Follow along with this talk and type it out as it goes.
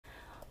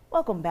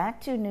Welcome back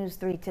to News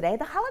 3 Today.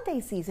 The holiday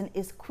season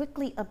is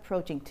quickly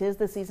approaching. 'Tis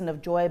the season of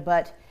joy,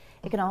 but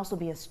it can also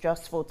be a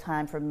stressful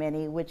time for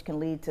many, which can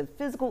lead to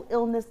physical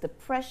illness,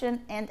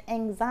 depression, and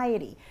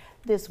anxiety.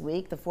 This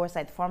week, the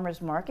Forsyth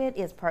Farmers Market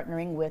is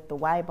partnering with the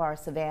Bar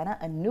Savannah,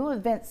 a new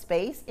event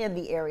space in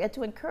the area,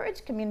 to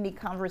encourage community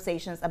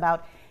conversations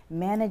about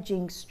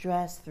managing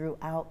stress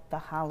throughout the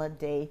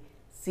holiday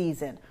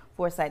season.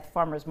 Forsyth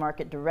Farmers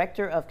Market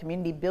Director of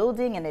Community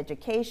Building and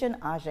Education,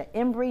 Aja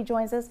Embry,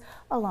 joins us,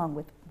 along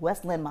with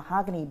Westland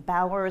Mahogany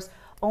Bowers,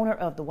 owner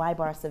of the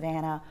Bar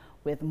Savannah,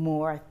 with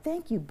more.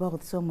 Thank you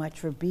both so much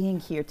for being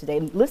here today.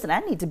 Listen,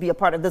 I need to be a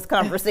part of this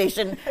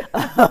conversation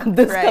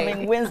this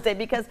coming Wednesday,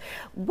 because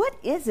what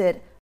is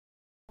it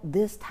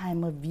this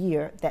time of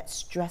year that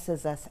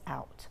stresses us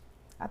out?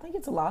 I think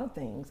it's a lot of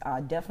things.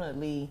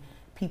 Definitely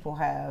people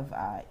have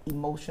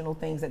emotional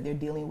things that they're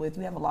dealing with.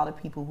 We have a lot of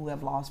people who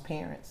have lost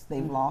parents.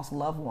 They've lost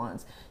loved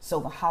ones.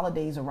 So the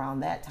holidays around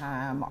that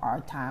time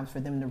are times for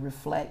them to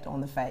reflect on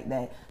the fact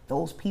that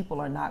those people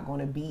are not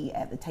going to be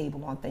at the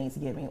table on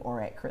Thanksgiving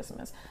or at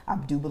Christmas. I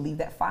do believe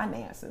that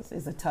finances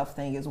is a tough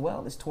thing as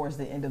well. It's towards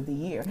the end of the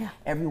year. Yeah.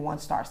 Everyone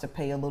starts to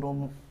pay a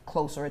little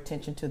closer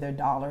attention to their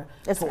dollar.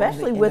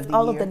 Especially with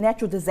all of the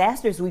natural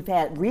disasters we've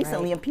had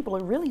recently, and people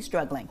are really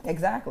struggling.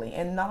 Exactly.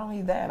 And not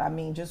only that, I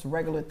mean, just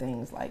regular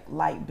things like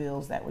light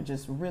bills that were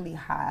just really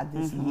high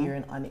this year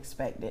and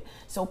unexpected.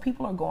 So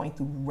people are going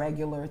through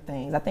regular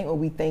things. I think when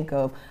we think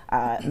of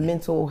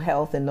mental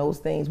health and those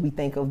things, we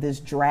think of this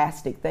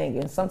drastic thing.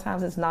 And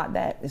sometimes it's not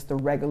that. It's the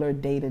regular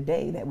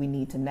day-to-day that we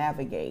need to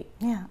navigate.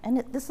 Yeah, and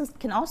this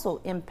can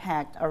also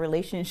impact our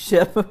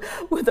relationship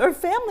with our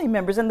family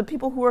members and the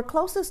people who are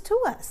closest to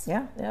us.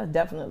 Yeah,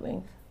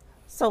 definitely.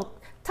 So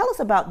tell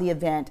us about the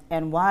event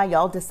and why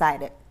y'all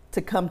decided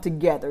to come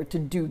together to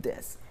do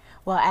this.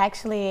 Well,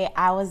 actually,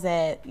 I was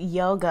at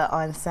yoga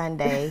on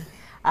Sunday,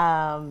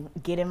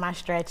 getting my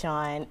stretch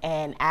on,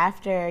 and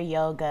after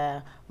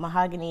yoga,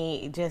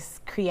 Mahogany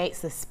just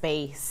creates a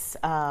space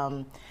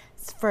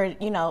for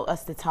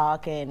us to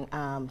talk and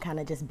kind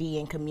of just be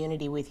in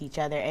community with each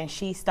other. And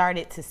she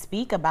started to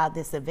speak about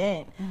this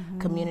event,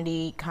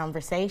 community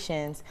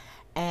conversations.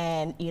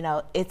 And,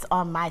 it's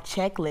on my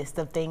checklist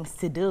of things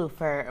to do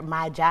for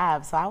my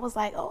job. So I was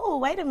like, oh,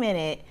 wait a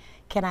minute.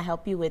 Can I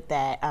help you with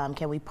that?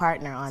 Can we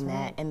partner on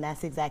that? And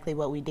that's exactly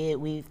what we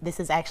did. This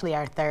is actually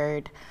our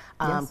third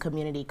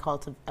community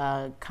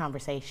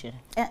conversation.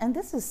 And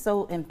this is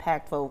so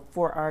impactful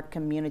for our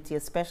community,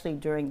 especially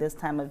during this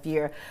time of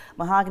year.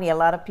 Mahogany, a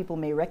lot of people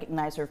may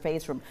recognize her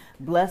face from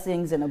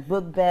Blessings in a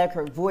Book Bag,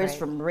 her voice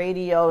from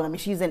radio. I mean,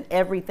 she's in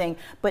everything.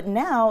 But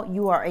now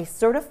you are a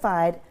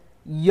certified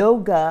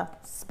yoga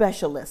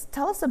specialist.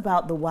 Tell us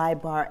about the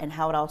Bar and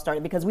how it all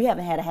started, because we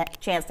haven't had a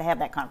chance to have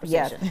that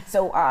conversation. Yes.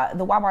 So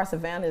the Bar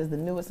Savannah is the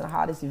newest and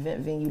hottest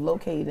event venue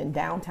located in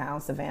downtown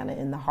Savannah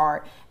in the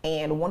heart.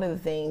 And one of the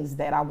things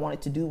that I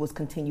wanted to do was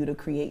continue to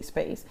create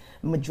space.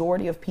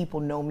 Majority of people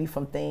know me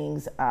from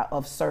things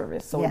of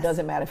service. So it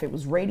doesn't matter if it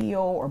was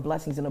radio or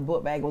Blessings in a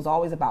Book Bag, it was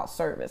always about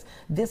service.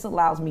 This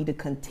allows me to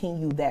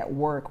continue that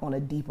work on a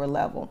deeper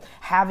level.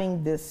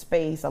 Having this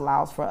space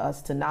allows for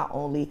us to not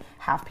only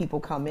have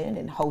people come in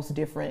and host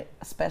different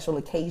special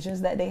occasions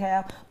that they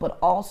have, but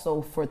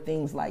also for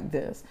things like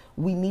this.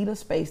 We need a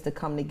space to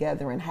come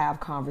together and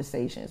have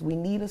conversations. We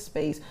need a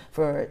space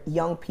for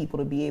young people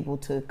to be able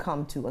to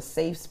come to a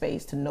safe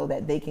space to know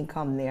that they can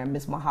come there.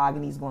 Miss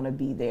Mahogany's going to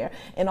be there.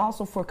 And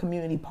also for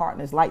community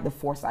partners like the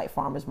Forsyth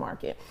Farmers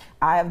Market.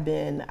 I have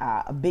been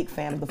a big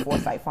fan of the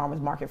Forsyth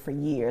Farmers Market for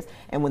years.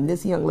 And when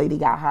this young lady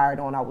got hired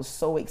on, I was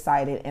so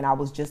excited, and I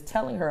was just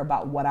telling her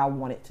about what I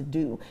wanted to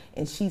do.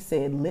 And she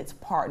said, let's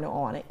partner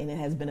on it. And it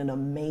has been an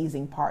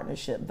amazing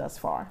partnership thus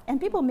far. And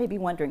people may be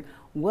wondering,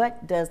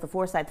 what does the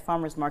Forsyth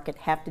Farmers Market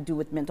have to do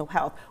with mental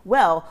health?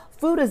 Well,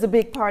 food is a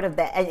big part of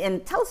that.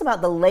 And tell us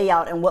about the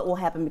layout and what will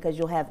happen, because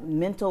you'll have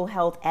mental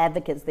health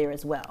advocates there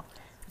as well.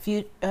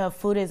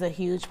 Food is a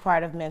huge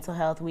part of mental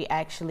health. We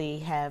actually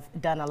have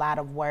done a lot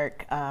of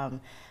work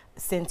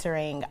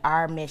centering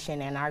our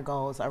mission and our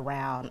goals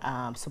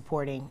around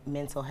supporting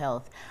mental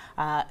health.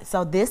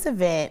 So this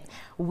event,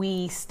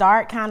 we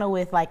start kind of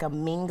with like a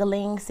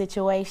mingling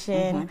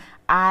situation.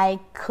 I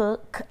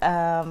cook,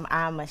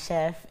 I'm a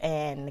chef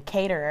and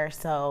caterer,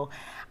 so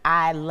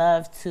I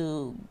love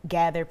to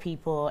gather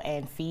people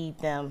and feed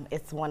them.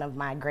 It's one of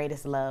my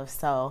greatest loves.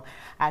 So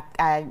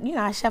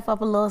I chef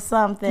up a little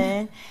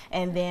something,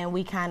 and then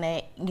we kind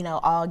of,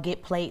 all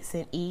get plates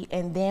and eat,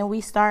 and then we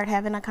start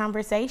having a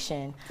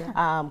conversation.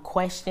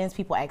 Questions,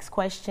 people ask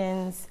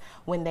questions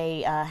when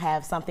they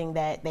have something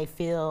that they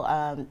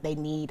feel they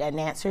need an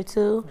answer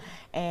to,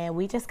 and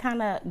we just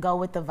kind of go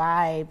with the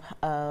vibe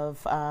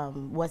of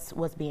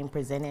what's being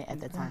presented at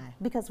the time.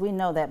 Because we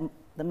know that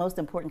the most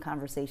important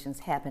conversations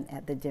happen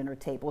at the dinner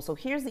table. So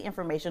here's the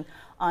information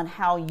on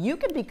how you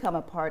can become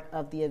a part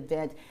of the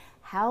event,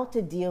 how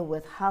to deal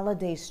with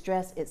holiday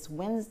stress. It's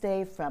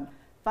Wednesday from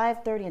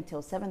 5:30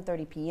 until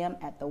 7:30 p.m.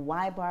 at the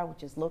Y Bar,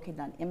 which is located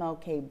on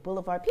MLK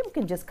Boulevard. People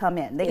can just come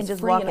in. They can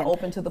just free walk and in.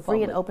 open to the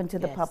Free and public. open to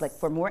the public.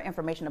 For more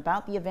information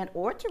about the event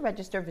or to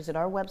register, visit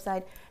our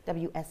website,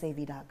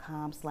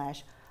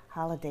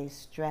 wsav.com/holiday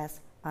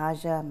stress.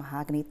 Aja,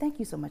 Mahogany, thank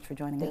you so much for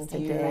joining us Thank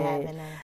today. you for having us.